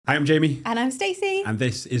Hi, I'm Jamie. And I'm Stacey. And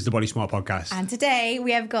this is the Body Smart Podcast. And today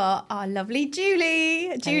we have got our lovely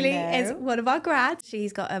Julie. Julie Hello. is one of our grads.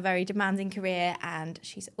 She's got a very demanding career and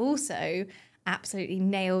she's also absolutely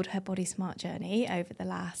nailed her Body Smart journey over the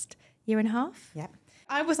last year and a half. Yep.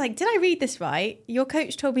 I was like, did I read this right? Your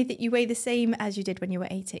coach told me that you weigh the same as you did when you were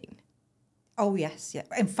 18. Oh, yes, yeah.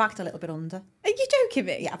 In fact, a little bit under. Are you joking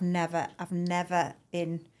me? Yeah, I've never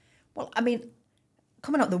been... Well, I mean,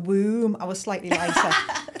 coming out the womb, I was slightly lighter.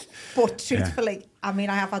 But truthfully, I mean,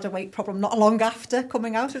 I have had a weight problem not long after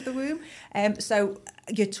coming out of the womb. So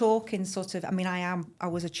you're talking sort of... I mean, I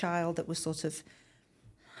was a child that was sort of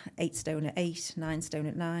 8 stone at 8, 9 stone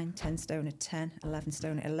at 9, 10 stone at 10, 11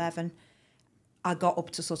 stone at 11. I got up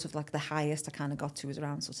to sort of like the highest I kind of got to was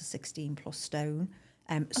around sort of 16 plus stone.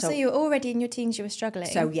 So you were already in your teens, you were struggling.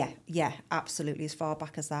 So yeah, absolutely, as far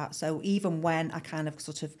back as that. So even when I kind of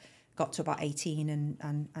sort of got to about 18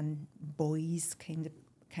 and boys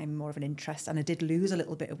came more of an interest, and I did lose a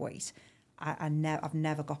little bit of weight, I've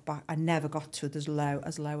never got back. I never got to as low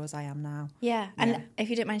as I am now. Yeah, and if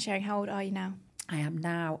you don't mind sharing, how old are you now? I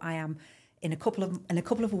am in a couple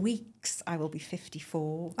of weeks. I will be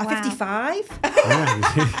 54. I'm Wow. 55.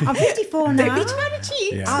 I'm 54 now. Don't be trying to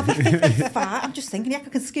cheat. Yeah. I'll be 55. I'm just thinking, I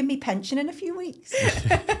can skim me pension in a few weeks.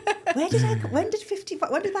 When did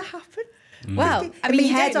that happen? Well, 50? I mean,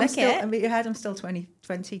 you don't I'm look still, it. in your head, I'm still 20.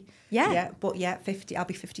 Yeah. But 50. I'll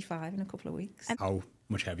be 55 in a couple of weeks. How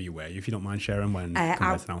much heavier were you, if you don't mind sharing, when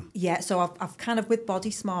compared to now? Yeah, so I've kind of, with Body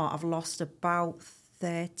Smart, I've lost about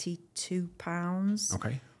 32 pounds.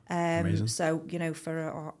 Okay. Amazing. So,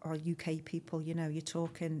 for our UK people, you're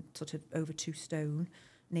talking sort of over 2 stone,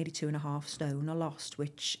 nearly 2.5 stone I lost,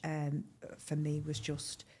 which for me was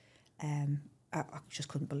just, I just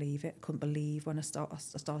couldn't believe it. Couldn't believe when I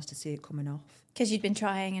started to see it coming off. Because you'd been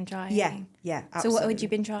trying and trying. Yeah, So absolutely. what had you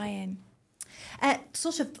been trying?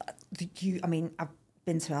 Sort of, I've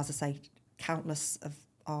been to, as I say, countless of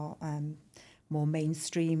our more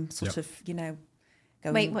mainstream sort of,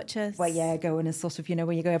 going, Weight Watchers. Well, yeah, going and sort of,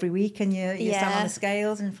 when you go every week and you stand Yeah. on the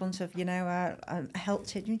scales in front of, a health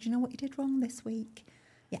check. Do you know what you did wrong this week?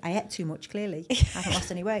 Yeah, I ate too much, clearly. I haven't lost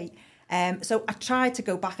any weight. So I tried to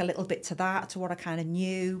go back a little bit to that, to what I kind of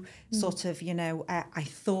knew, sort of, I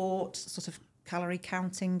thought sort of calorie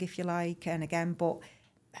counting, if you like, and again, but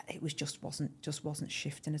it was just wasn't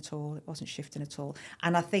shifting at all. It wasn't shifting at all.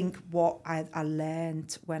 And I think what I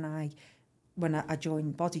learned when I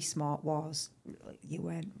joined Body Smart was you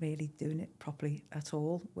weren't really doing it properly at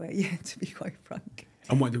all, were you, to be quite frank.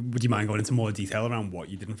 And would you mind going into more detail around what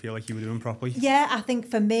you didn't feel like you were doing properly? Yeah, I think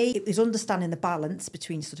for me, it was understanding the balance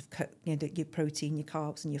between sort of your protein, your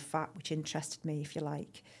carbs and your fat, which interested me, if you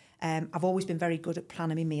like. I've always been very good at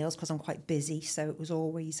planning my meals because I'm quite busy. So it was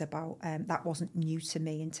always about, that wasn't new to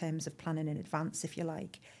me in terms of planning in advance, if you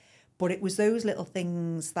like. But it was those little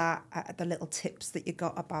things that, the little tips that you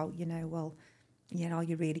got about, are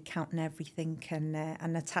you really counting everything?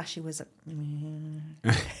 And Natasha was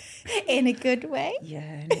In a good way?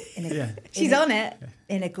 yeah, She's on it.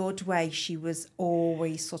 in a good way. She was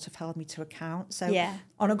always sort of held me to account. So Yeah.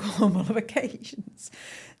 on a couple of occasions.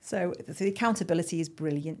 So the accountability is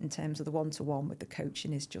brilliant in terms of the one-to-one with the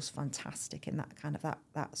coaching is just fantastic, in that kind of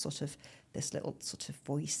that sort of this little sort of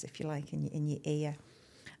voice, if you like, in your ear.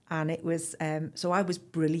 And it was, so I was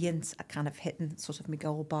brilliant at kind of hitting sort of my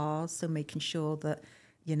goal bars, so making sure that,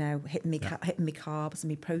 hitting me carbs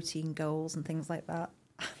and my protein goals and things like that.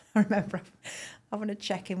 I remember having a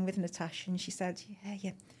check-in with Natasha, and she said, yeah,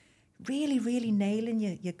 you're really, really nailing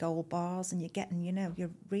your goal bars, and you're getting,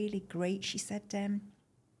 you're really great. She said,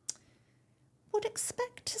 would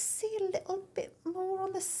expect to see a little bit more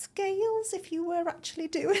on the scales if you were actually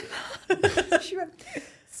doing that. She went,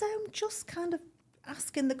 so I'm just kind of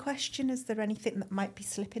asking the question, is there anything that might be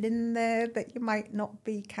slipping in there that you might not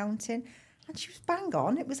be counting? And she was bang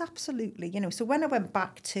on. It was absolutely, so when I went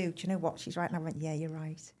back to, do you know what, she's right, and I went, yeah, you're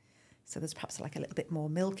right. So there's perhaps like a little bit more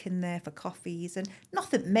milk in there for coffees, and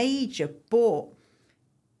nothing major, but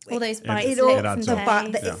All those bites, It licks adds and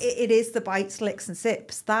up. taste. it is the bites, licks and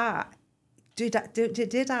sips that did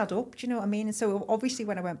add up, do you know what I mean? And so obviously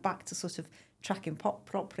when I went back to sort of tracking pop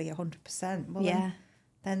properly 100%, well, Yeah.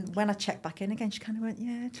 then when I checked back in again, she kind of went,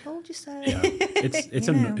 yeah, I told you so. Yeah. It's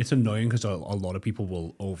know. it's annoying because a lot of people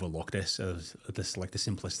will overlook this as this, like, the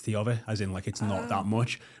simplicity of it, as in, like, it's not that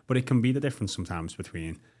much, but it can be the difference sometimes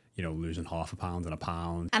between, losing half a pound and a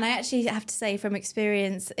pound. And I actually have to say from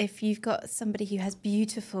experience, if you've got somebody who has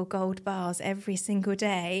beautiful gold bars every single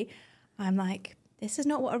day, I'm like, this is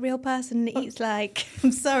not what a real person eats like.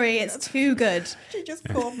 I'm sorry, it's too good. She just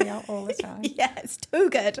called me out all the time. Yeah, it's too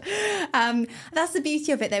good. That's the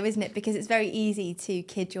beauty of it though, isn't it? Because it's very easy to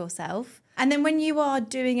kid yourself. And then when you are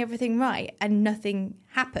doing everything right and nothing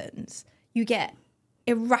happens, you get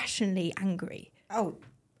irrationally angry. Oh,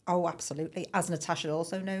 absolutely. As Natasha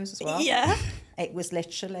also knows as well. Yeah. It was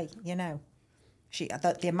literally,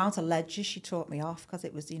 the amount of ledges she taught me off because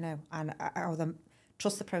it was,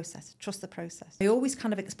 trust the process. I always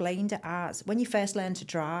kind of explained it as when you first learn to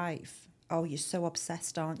drive, you're so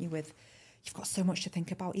obsessed, aren't you, with you've got so much to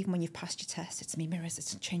think about. Even when you've passed your test, it's me mirrors,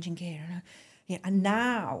 it's changing gear. And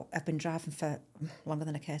now I've been driving for longer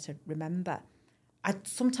than I care to remember. I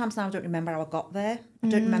sometimes now don't remember how I got there. I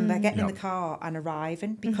don't remember getting in the car and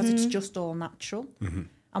arriving because it's just all natural. Mm-hmm.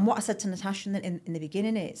 And what I said to Natasha in the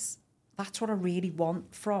beginning is, that's what I really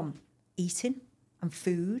want from eating and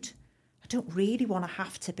food. I don't really want to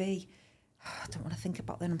have to be, I don't want to think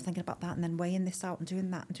about that, I'm thinking about that, and then weighing this out and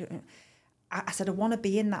doing that. I said, I want to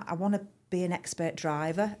be in that. I want to be an expert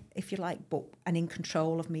driver, if you like, and in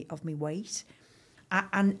control of me weight.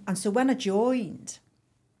 And so when I joined,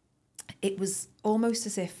 it was almost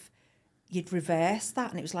as if you'd reverse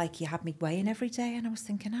that, and it was like you had me weighing every day, and I was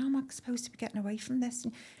thinking, how am I supposed to be getting away from this?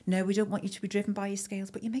 And, no, we don't want you to be driven by your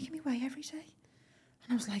scales, but you're making me weigh every day.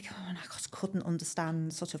 And I was like, and I just couldn't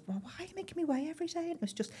understand sort of, well, why are you making me weigh every day?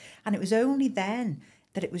 And it was only then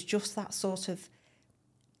that it was just that sort of,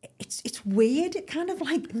 it's weird. It kind of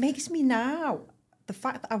like makes me now, the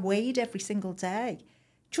fact that I weighed every single day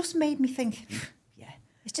just made me think,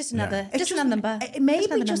 it's just another, just another number. It made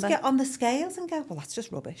me just get on the scales and go, well, that's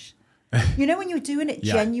just rubbish. When you're doing it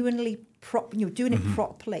genuinely, you're doing it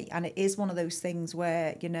properly, and it is one of those things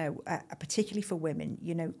where, particularly for women,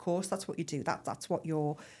 of course, that's what you do. That's what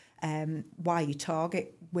you're, why you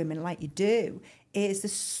target women like you do, is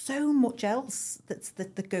there's so much else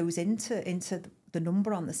that goes into the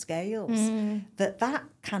number on the scales, that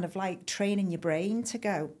kind of like training your brain to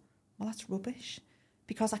go, well, that's rubbish.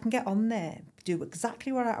 Because I can get on there, do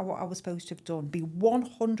exactly what I was supposed to have done, be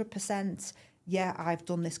 100%, I've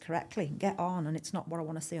done this correctly, and get on, and it's not what I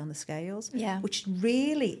want to see on the scales. Yeah. Which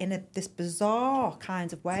really, in this bizarre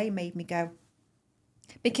kind of way, made me go...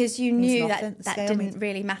 Because you knew that didn't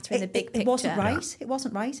really matter in the big picture. It wasn't right. Yeah. It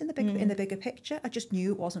wasn't right in the bigger picture. I just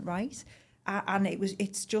knew it wasn't right. And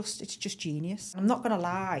it's just genius. I'm not going to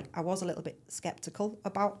lie, I was a little bit sceptical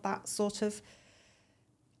about that sort of...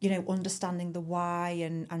 understanding the why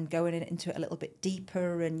and going into it a little bit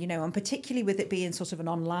deeper, and and particularly with it being sort of an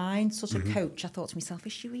online sort of coach, I thought to myself,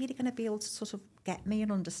 is she really going to be able to sort of get me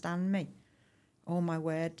and understand me? Oh my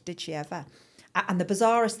word, did she ever? And the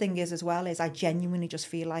bizarrest thing is as well is I genuinely just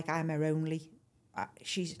feel like I'm her only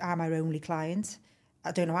client.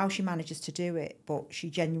 I don't know how she manages to do it, but she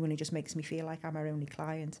genuinely just makes me feel like I'm her only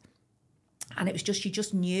client. And it was just, she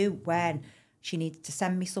just knew when she needed to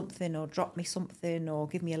send me something or drop me something or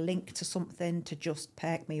give me a link to something to just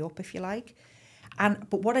perk me up, if you like.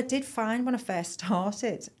 But what I did find when I first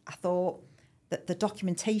started, I thought that the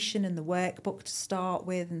documentation and the workbook to start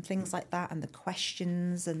with and things like that, and the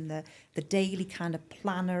questions and the daily kind of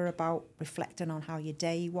planner about reflecting on how your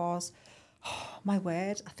day was, oh, my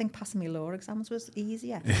word, I think passing my law exams was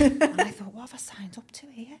easier. And I thought, what have I signed up to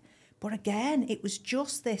here? But again, it was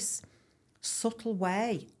just this subtle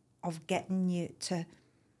way of getting you to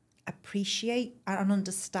appreciate and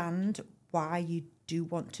understand why you do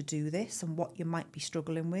want to do this and what you might be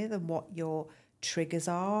struggling with and what your triggers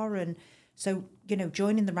are. And so,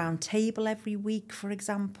 joining the round table every week, for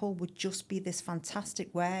example, would just be this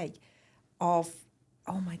fantastic way of,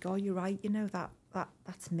 oh my God, you're right,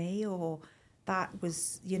 that's me, or that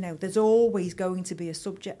was, there's always going to be a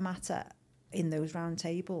subject matter in those round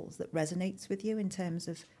tables that resonates with you in terms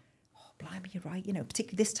of, blimey, you're right.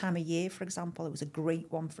 Particularly this time of year, for example, it was a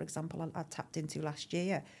great one. For example, I tapped into last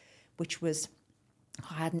year, which was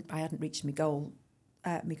I hadn't reached my goal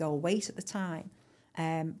weight at the time,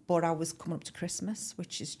 but I was coming up to Christmas,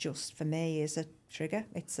 which is just for me is a trigger.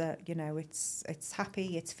 It's it's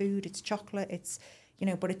happy, it's food, it's chocolate, it's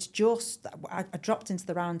but it's just I dropped into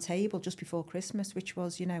the round table just before Christmas, which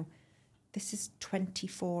was this is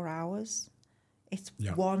 24 hours. It's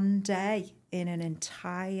one day in an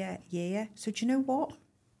entire year. So do you know what?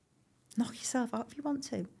 Knock yourself out if you want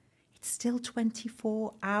to. It's still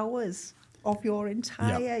 24 hours of your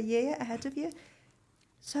entire year ahead of you.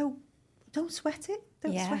 So don't sweat it.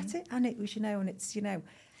 Don't sweat it. And it was, and it's, and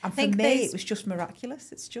for me, it was just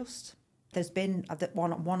miraculous. It's just, there's been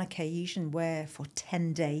one occasion where for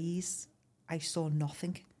 10 days I saw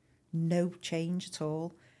nothing, no change at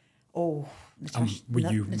all. oh, Natasha, were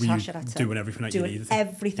you Natasha had to doing everything that you doing needed?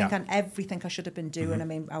 everything Yeah. and everything I should have been doing. I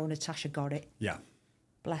mean, oh, Natasha got it. Yeah.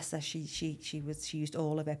 Bless her. She used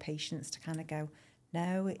all of her patience to kind of go,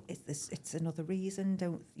 no, it's another reason.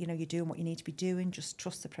 Don't, you know, you're doing what you need to be doing. Just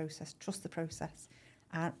trust the process. Trust the process.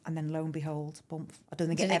 And then lo and behold, bump. I don't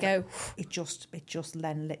think Did it it ever. go? It just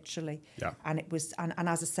then literally. Yeah. And it was, and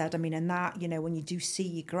as I said, I mean, and that, you know, when you do see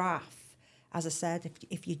your graph, as I said,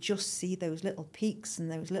 if you just see those little peaks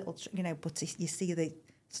and those little, you know, but you see the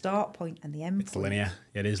start point and the end It's point. linear.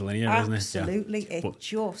 It is linear, isn't it? Absolutely. Yeah. It But-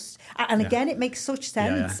 just, and Yeah. again, it makes such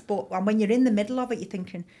sense. Yeah, yeah. But and when you're in the middle of it, you're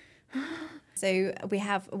thinking, So we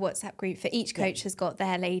have a WhatsApp group for each coach has got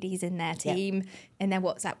their ladies in their team in their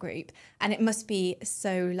WhatsApp group. And it must be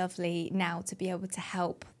so lovely now to be able to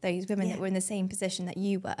help those women that were in the same position that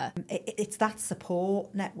you were. it's that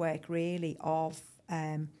support network really of,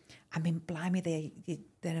 I mean, blimey,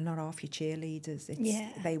 they're not half your cheerleaders.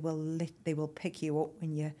 They will pick you up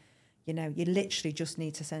when you know, you literally just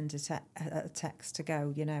need to send a text to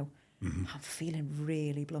go, you know, I'm feeling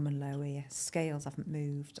really blooming low here. Scales haven't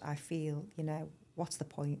moved. I feel, you know, what's the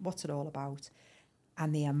point? What's it all about?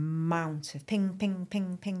 And the amount of ping, ping,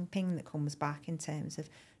 ping, ping, ping that comes back in terms of,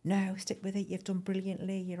 no, stick with it. You've done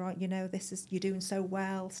brilliantly. You're right. You know, you're doing so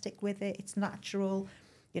well. Stick with it. It's natural.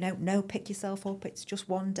 You know, no, pick yourself up. It's just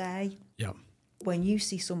one day. Yeah. When you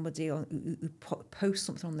see somebody who posts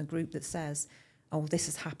something on the group that says, oh, this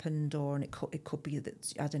has happened, or and it could be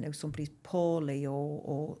that, I don't know, somebody's poorly,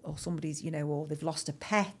 or somebody's, you know, or they've lost a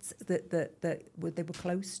pet that they were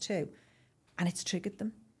close to, and it's triggered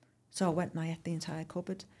them. So I went and I ate the entire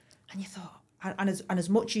cupboard, and you thought, and as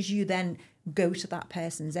much as you then go to that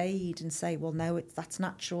person's aid and say, well, no, that's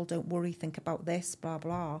natural, don't worry, think about this, blah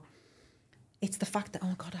blah. It's the fact that,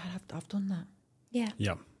 oh God, I've done that. Yeah.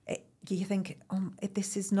 Yeah. You think,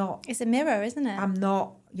 this is not. It's a mirror, isn't it? I'm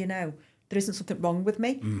not, you know, there isn't something wrong with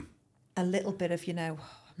me. A little bit of, you know,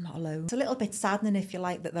 I'm not alone. It's a little bit saddening, if you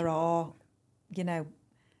like, that there are, you know,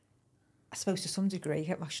 I suppose to some degree,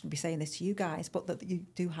 I shouldn't be saying this to you guys, but that you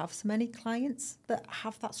do have so many clients that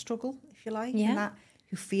have that struggle, if you like, and that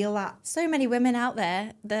who feel that. So many women out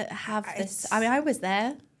there that have this. I mean, I was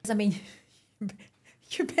there. I mean,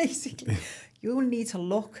 you basically, you only need to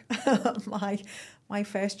look at my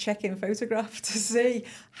first check-in photograph to see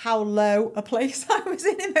how low a place I was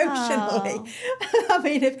in emotionally. I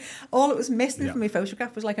mean, if all it was missing from my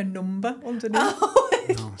photograph was like a number underneath.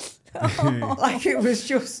 Like it was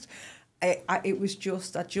just, I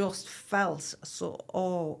just felt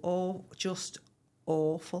so, just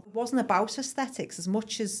awful. It wasn't about aesthetics as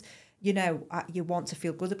much as, you know, you want to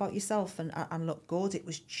feel good about yourself and look good. It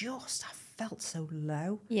was just, I felt so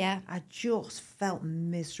low. Yeah. I just felt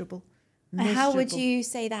miserable. How would you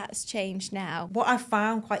say that's changed now? What I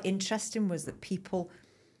found quite interesting was that people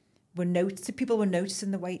were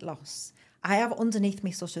noticing the weight loss. I have underneath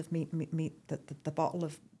me sort of the bottle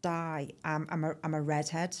of dye. I'm a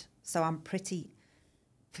redhead, so I'm pretty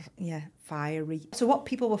fiery. So what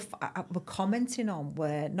people were commenting on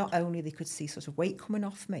were not only they could see sort of weight coming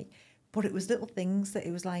off me, but it was little things that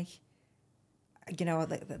it was like, you know,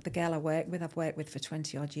 the girl I've worked with for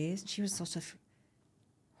 20 odd years, and she was sort of,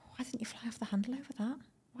 why didn't you fly off the handle over that?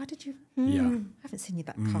 Why did you? Yeah. I haven't seen you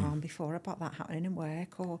that calm before about that happening in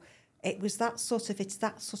work. Or it was that sort of, it's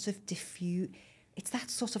that sort of diffuse, it's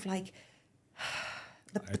that sort of like,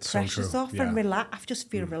 the pressure's off and relax. I just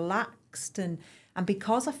feel relaxed. And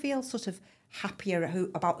because I feel sort of happier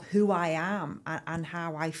about who I am and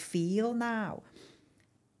how I feel now,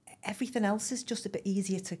 everything else is just a bit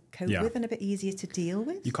easier to cope with and a bit easier to deal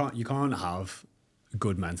with. You can't have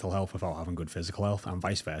good mental health without having good physical health, and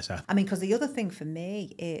vice versa. I mean, because the other thing for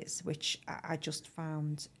me is, which I just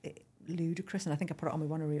found ludicrous, and I think I put it on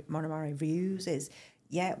one of my reviews, is,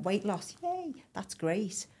 weight loss, yay, that's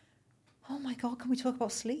great. Oh my God, can we talk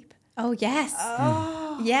about sleep? Oh, yes.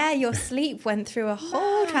 Oh. Yeah, your sleep went through a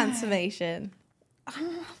whole transformation.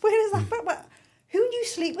 Where is that? Who knew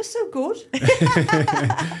sleep was so good?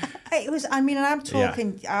 It was, I mean, and I'm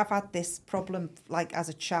talking, I've had this problem like as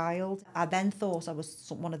a child. I then thought I was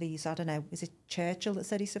one of these, I don't know, is it Churchill that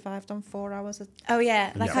said he survived on 4 hours? Oh,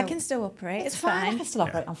 yeah. Like, I can still operate. It's fine. I can still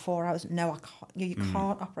operate on 4 hours. No, I can't. You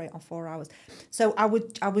can't operate on 4 hours. So I was.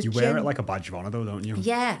 You wear it like a badge of honour, though, don't you?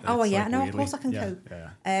 Yeah. It's No, weirdly, of course I can cope.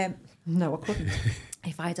 Yeah. No, I couldn't.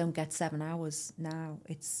 If I don't get 7 hours now,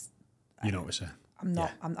 it's. You notice it. I'm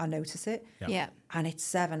not. I notice it. Yeah. And it's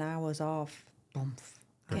 7 hours of bump.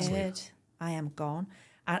 Good. I am gone.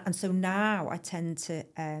 And so now I tend to,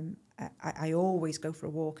 I always go for a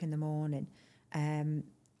walk in the morning.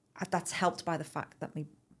 That's helped by the fact that my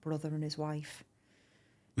brother and his wife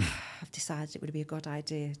have I've decided it would be a good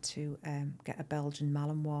idea to get a Belgian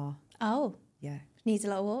Malinois. Oh, Yeah. needs a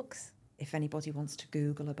lot of walks. If anybody wants to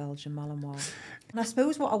Google a Belgian Malinois. And I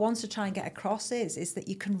suppose what I want to try and get across is that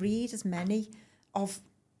you can read as many of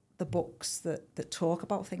the books that talk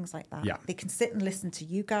about things like that. Yeah. They can sit and listen to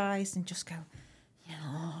you guys and just go, you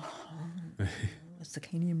know,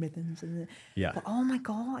 circadian rhythms. And Yeah. but oh my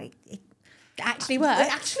God, it Actually works.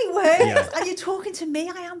 It actually works. Yeah. And you're talking to me.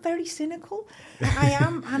 I am very cynical. I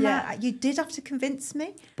am. And Yeah. you did have to convince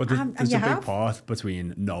me. But and there's you a big have. part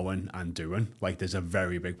between knowing and doing. Like, there's a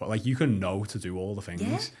very big part. Like, you can know to do all the things,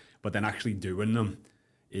 Yeah. but then actually doing them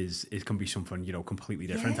it can be something, you know, completely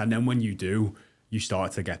different. Yeah. And then when you do, you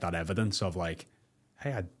start to get that evidence of like,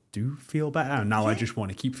 hey, I do feel better. And now I Yeah. just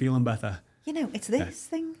want to keep feeling better. You know, it's this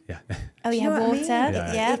thing. Yeah. Oh, Do you you know have what I water.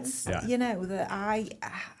 mean? Yeah. It's, Yeah. you know, that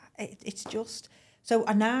it's just... So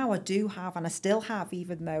now I do have, and I still have,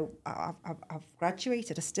 even though I've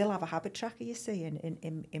graduated, I still have a habit tracker, you see,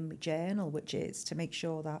 in my journal, which is to make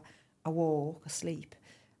sure that I walk, I sleep,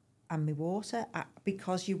 and my water,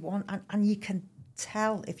 because you want, and you can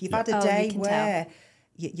tell if you've had a Oh, you day can where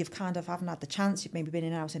you've kind of haven't had the chance, you've maybe been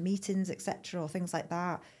in and out of meetings, etc., or things like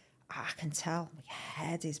that. I can tell my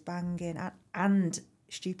head is banging, and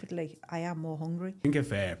stupidly, I am more hungry. I think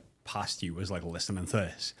if past you was like listening to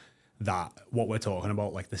this, that what we're talking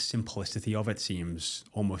about, like the simplicity of it seems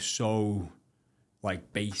almost so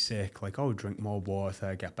like basic, like, oh, drink more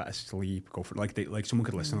water, get better sleep, go for it. Like someone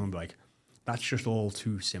could listen and be like, that's just all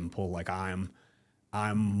too simple. Like I'm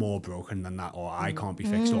more broken than that, or I can't be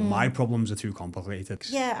fixed, or my problems are too complicated.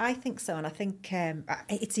 Yeah, I think so, and I think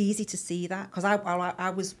it's easy to see that because I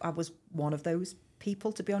was one of those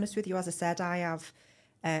people. To be honest with you, as I said, I've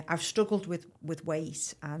struggled with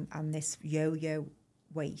weight and this yo-yo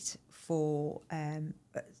weight for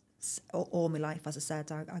all my life. As I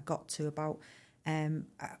said, I got to about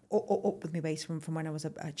up with my weight from when I was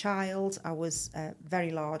a child. I was a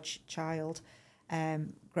very large child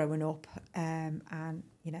growing up, and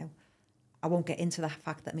you know, I won't get into the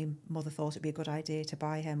fact that my mother thought it'd be a good idea to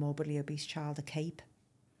buy her morbidly obese child a cape.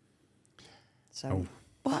 So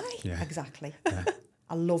Why? Yeah. Exactly. Yeah.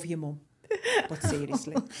 I love you, Mum, but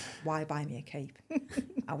seriously, why buy me a cape?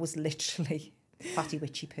 I was literally fatty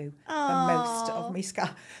witchy poo for most of my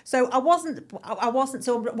scar. So I wasn't.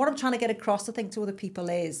 So what I'm trying to get across, I think, to other people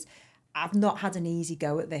is I've not had an easy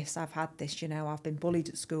go at this. I've had this, you know, I've been bullied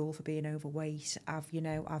at school for being overweight. I've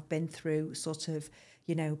been through sort of,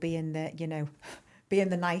 you know, being the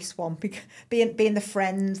nice one, being the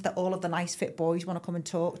friend that all of the nice fit boys want to come and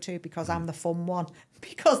talk to because I'm the fun one,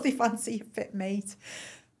 because they fancy a fit mate.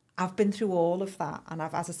 I've been through all of that, and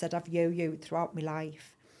as I said, I've yo-yoed throughout my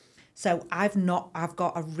life. So I had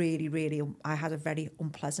a very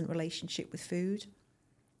unpleasant relationship with food.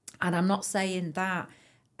 And I'm not saying that,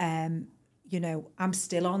 you know, I'm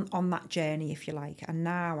still on that journey, if you like. And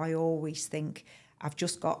now I always think I've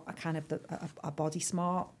just got a kind of a body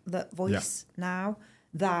smart voice now,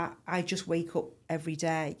 that I just wake up every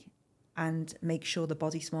day and make sure the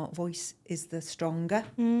body smart voice is the stronger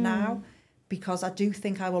now. Because I do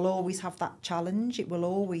think I will always have that challenge. It will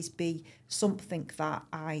always be something that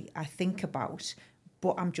I think about,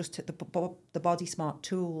 but I'm just the Body Smart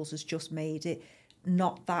tools has just made it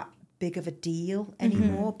not that big of a deal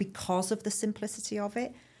anymore because of the simplicity of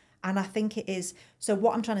it. And I think it is. So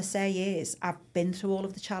what I'm trying to say is I've been through all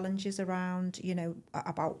of the challenges around, you know,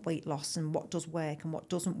 about weight loss and what does work and what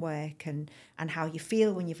doesn't work, and how you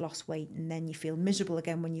feel when you've lost weight, and then you feel miserable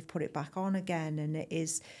again when you've put it back on again. And it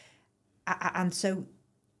is. And so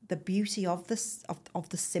the beauty of this of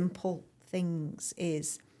the simple things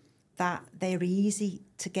is that they're easy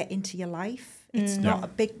to get into your life. It's not a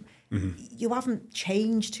big... You haven't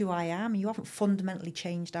changed who I am. You haven't fundamentally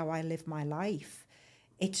changed how I live my life.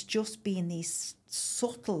 It's just been these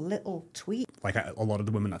subtle little tweaks. Like a lot of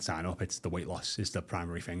the women that sign up, it's the weight loss is the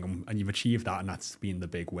primary thing, and you've achieved that, and that's been the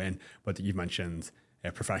big win. But you've mentioned...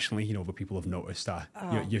 professionally, you know, but people have noticed that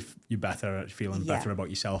you're better, feeling better about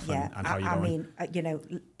yourself and how you're going. I mean, you know,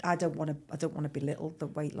 I don't want to belittle the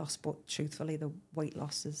weight loss, but truthfully, the weight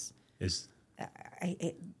loss is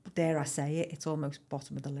dare I say it, it's almost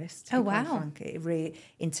bottom of the list. Oh wow! Frank. It really,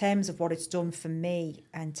 in terms of what it's done for me,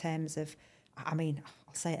 in terms of, I mean,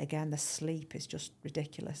 I'll say it again, the sleep is just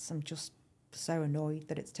ridiculous. I'm just so annoyed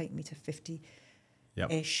that it's taken me to 50.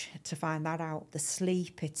 Ish to find that out. The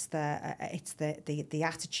sleep, it's the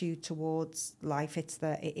attitude towards life. It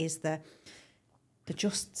is the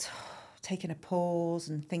just taking a pause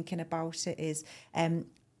and thinking about it is.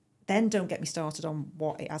 Then don't get me started on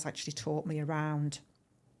what it has actually taught me around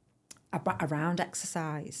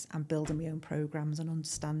exercise and building my own programs and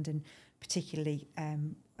understanding, particularly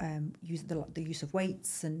use the use of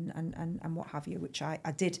weights and what have you, which I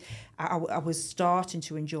did. I was starting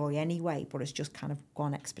to enjoy anyway, but it's just kind of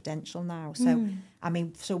gone exponential now. So I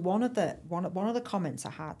mean, so one of the comments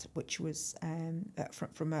I had, which was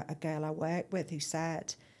from a girl I work with, who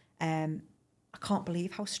said, "I can't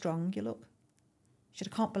believe how strong you look." She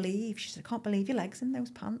said, She said, I can't believe your legs in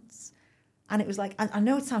those pants. And it was like, I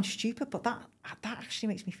know it sounds stupid, but that actually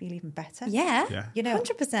makes me feel even better. Yeah. You know,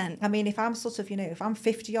 100%. I mean, if I'm sort of, if I'm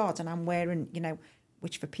 50 odd and I'm wearing,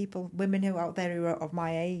 which for women who are out there who are of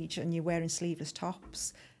my age, and you're wearing sleeveless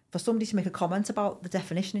tops, for somebody to make a comment about the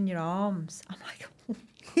definition in your arms, I'm like,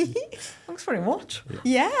 thanks very much.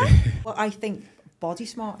 Yeah. What I think Body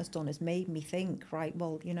Smart has done is made me think, right,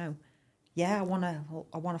 well, I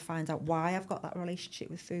want to find out why I've got that relationship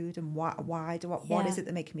with food, and what is it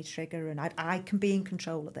that makes me trigger, and I can be in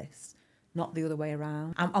control of this, not the other way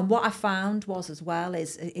around. And what I found was as well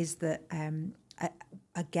is that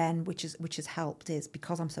again, which has helped, is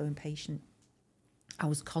because I'm so impatient, I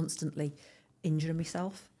was constantly injuring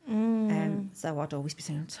myself. So I'd always be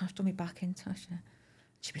saying, I've done my back in, Tasha.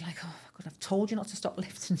 She'd be like, oh my God, I've told you not to stop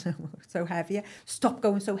lifting so heavy. Stop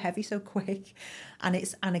going so heavy so quick. And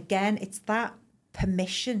again, it's that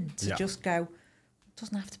permission to just go, it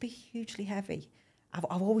doesn't have to be hugely heavy. I've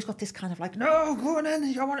always got this kind of like, no, go on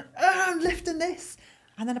in, I'm lifting this.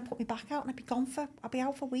 And then I put my back out and I'll be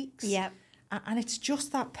out for weeks. Yeah. And it's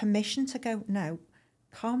just that permission to go, no,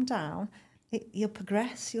 calm down. You'll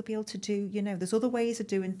progress. You'll be able to do, there's other ways of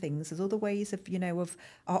doing things. There's other ways of,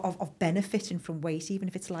 of benefiting from weight, even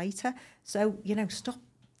if it's lighter. So, stop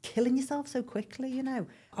killing yourself so quickly,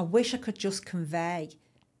 I wish I could just convey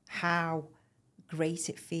how great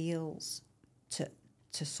it feels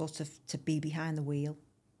to sort of to be behind the wheel,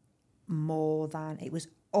 more than it was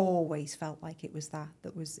always felt like it was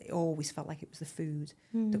it always felt like it was the food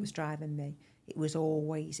that was driving me.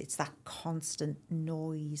 It's that constant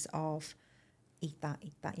noise of, eat that,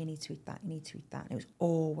 you need to eat that. And it was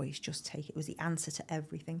always just it was the answer to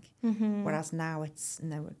everything. Whereas now it's,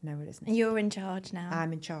 no, it isn't. And you're in charge now.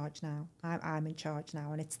 I'm in charge now. I'm in charge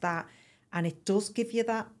now. And it's that, and it does give you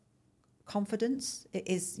that confidence. It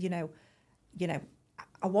is,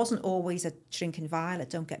 I wasn't always a shrinking violet,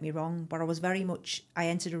 don't get me wrong, but I was very much, I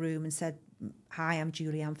entered a room and said, hi, I'm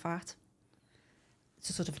Julie, I'm fat.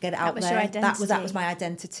 To sort of get it out there. Your identity. That was my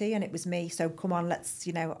identity, and it was me. So come on, let's,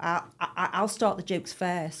 I'll start the jokes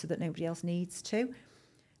first so that nobody else needs to.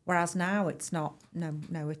 Whereas now it's not.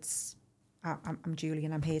 No, it's I'm Julie,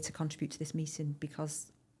 and I'm here to contribute to this meeting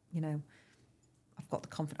because, I've got the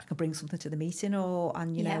confidence I can bring something to the meeting, or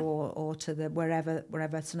to the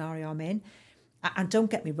wherever scenario I'm in. And don't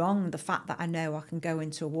get me wrong, the fact that I know I can go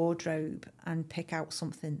into a wardrobe and pick out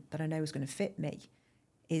something that I know is going to fit me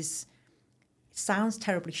is. It sounds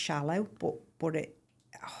terribly shallow, but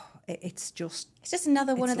it's just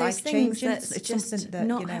another one of those things that it's just something that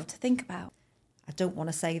not have to think about. I don't want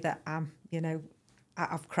to say that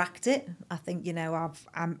I've cracked it. I think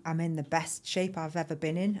I'm in the best shape I've ever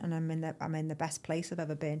been in, and I'm in the best place I've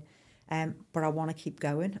ever been. But I want to keep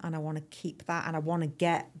going, and I want to keep that, and I want to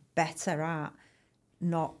get better at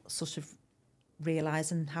not sort of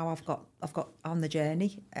realising how I've got on the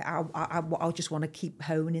journey. I just want to keep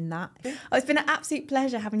honing that. Oh, it's been an absolute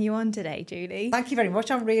pleasure having you on today, Julie. Thank you very much.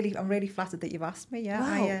 I'm really flattered that you've asked me.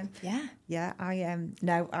 Yeah,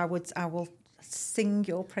 wow. I will sing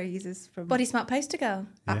your praises from Body Smart poster girl.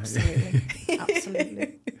 Absolutely,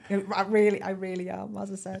 absolutely. I really am.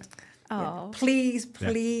 As I said. Oh, yeah. Please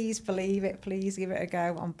believe it. Please give it a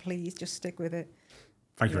go, and please just stick with it.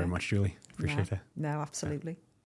 Thank you very much, Julie. Appreciate it. No, absolutely.